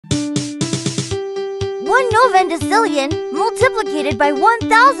Novendecillion multiplied by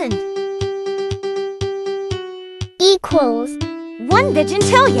 1,000 equals 1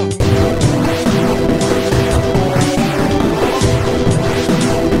 vigintillion.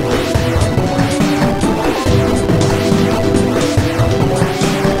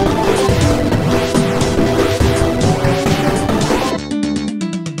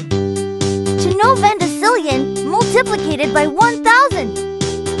 2 Novendecillion multiplied by 1,000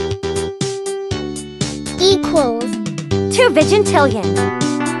 equals 2 vigintillion.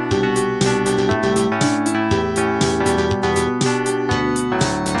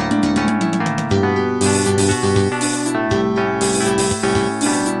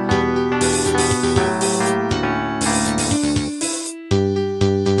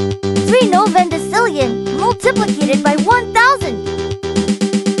 3 Novendecillion multiplied by 1,000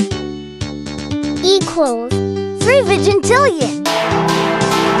 equals 3 vigintillion.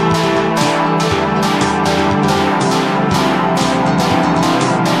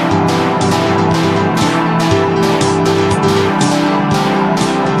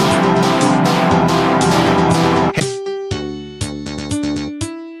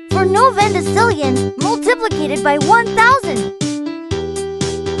 4 Novendecillion multiplied by 1,000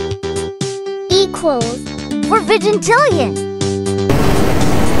 equals 4 vigintillion.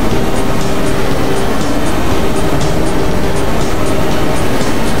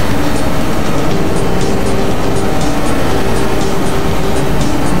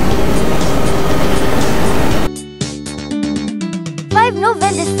 5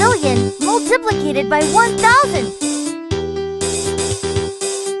 Novendecillion multiplied by 1,000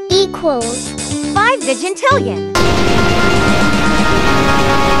 equals 5 vigintillion.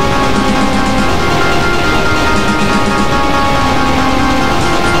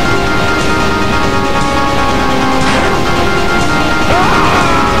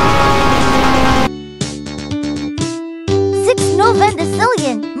 6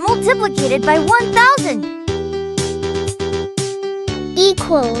 Novendecillion multiplied by 1,000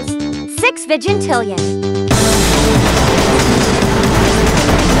 equals 6 vigintillion.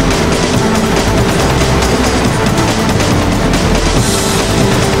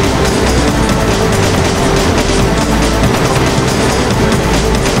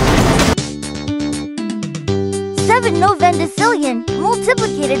 7 Novendecillion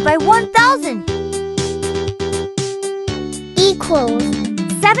multiplied by 1,000 equals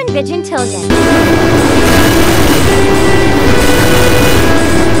 7 vigintillion.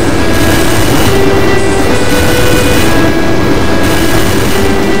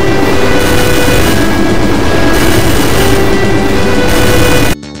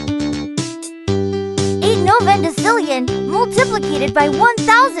 8 Novendecillion multiplied by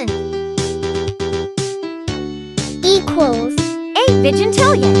 1,000 equals 8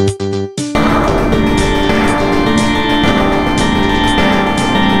 vigintillion.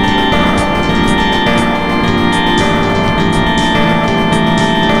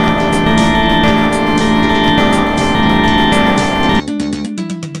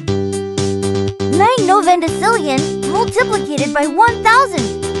 9 Novendecillion multiplied by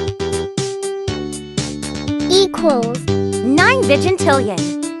 1,000 equals 9 vigintillion.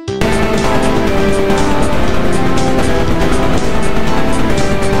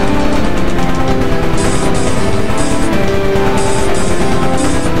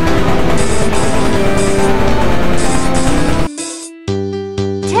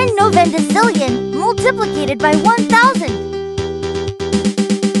 10 Novendecillion multiplied by 1,000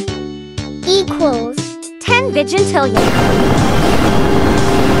 equals 10 vigintillion.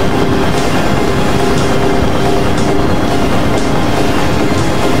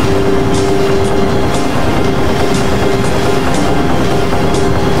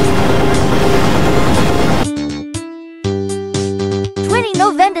 20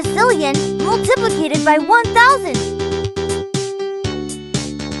 Novendecillion multiplied by 1,000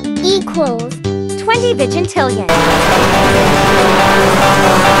 equals 20 vigintillion.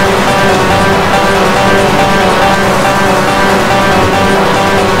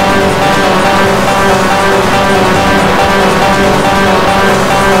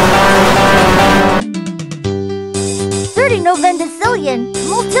 30 Novendecillion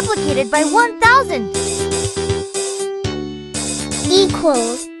multiplied by 1,000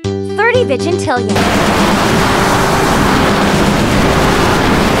 equals 30 vigintillion.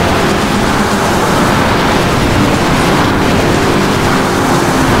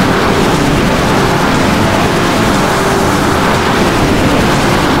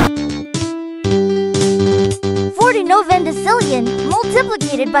 40 Novendecillion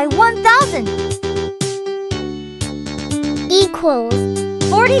multiplied by 1,000 equals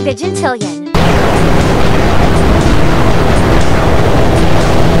 40 vigintillion.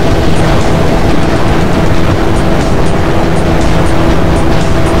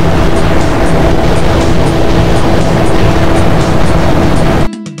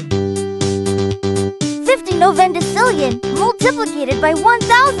 multiplicated by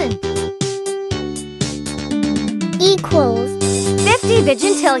 1,000 equals 50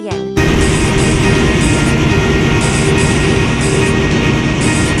 vigintillion.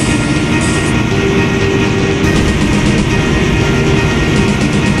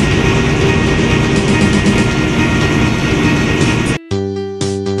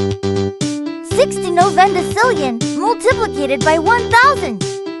 60 novendecillion multiplicated by 1,000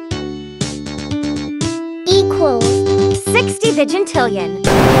 equals 60 vigintillion.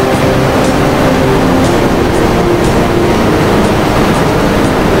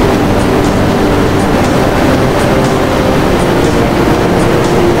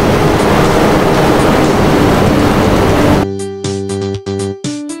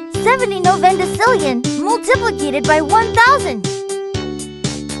 70 novendecillion multiplicated by 1,000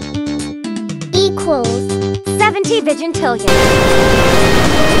 equals 70 vigintillion.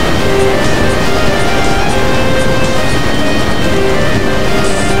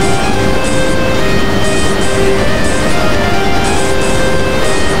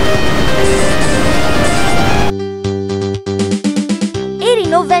 80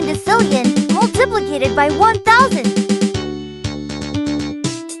 novendecillion multiplicated by 1,000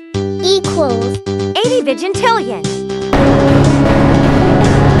 equals 80 vigintillion.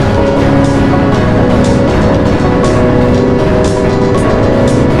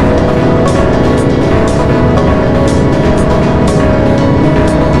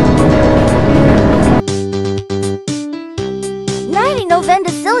 90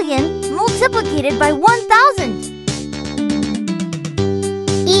 novendecillion multiplicated by 1,000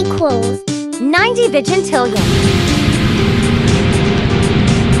 equals 90 vigintillion.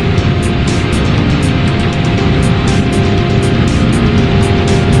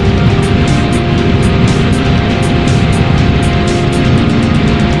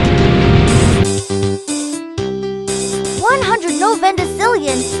 100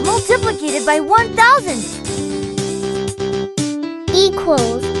 novendecillion multiplicated by 1,000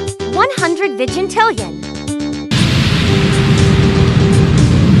 equals 100 vigintillion.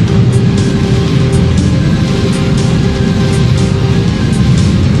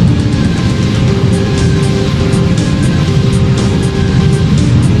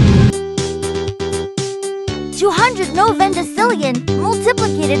 200 novendecillion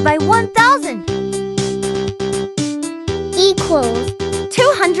multiplicated by 1,000 equals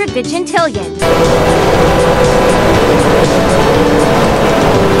 200 vigintillion.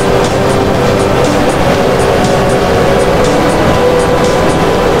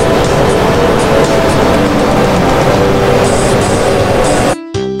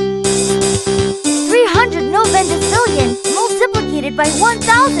 300 novendecillion multiplicated by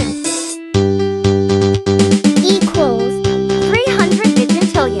 1,000 equals 300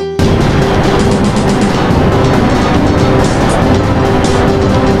 vigintillion.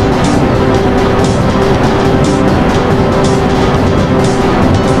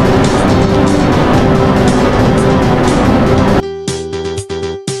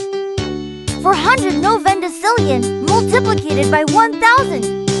 400 novendecillion multiplicated by 1,000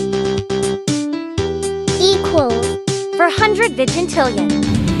 equals 400 vigintillion.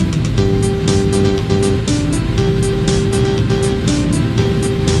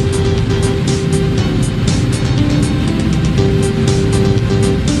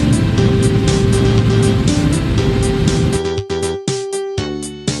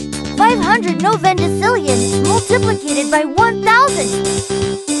 500 novendecillion multiplicated by 1,000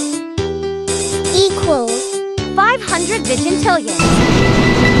 equals 500 vigintillion.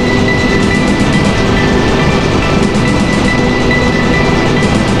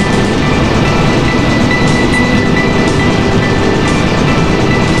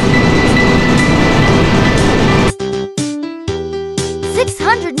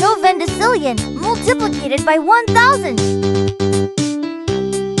 600 novendecillion multiplicated by 1,000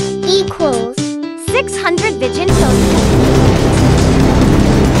 equals 600 vigintillion.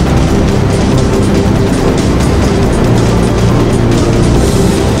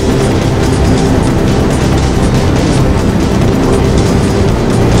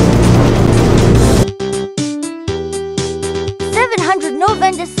 700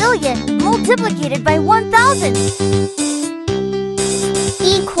 novendecillion multiplicated by 1,000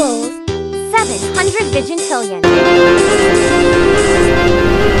 equals 700 vigintillion.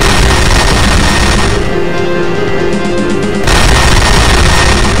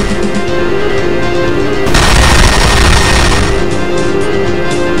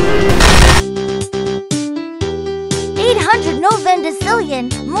 800 novendecillion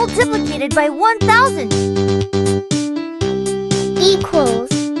multiplicated by 1,000 equals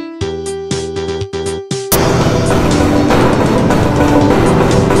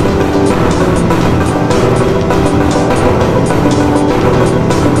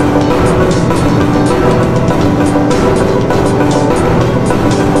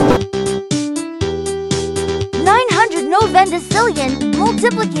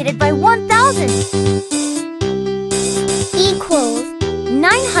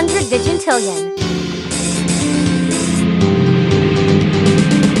Novendecillion.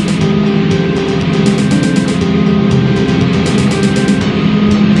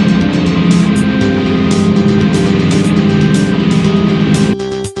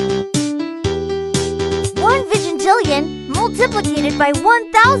 One vigintillion multiplicated by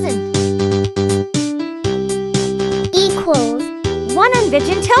 1,000 equals 1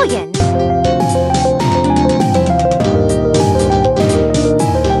 unvigintillion.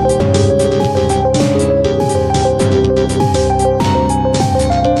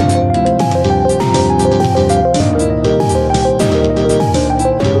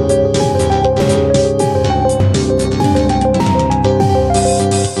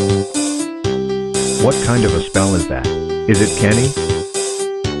 What kind of a spell is that? Is it canny?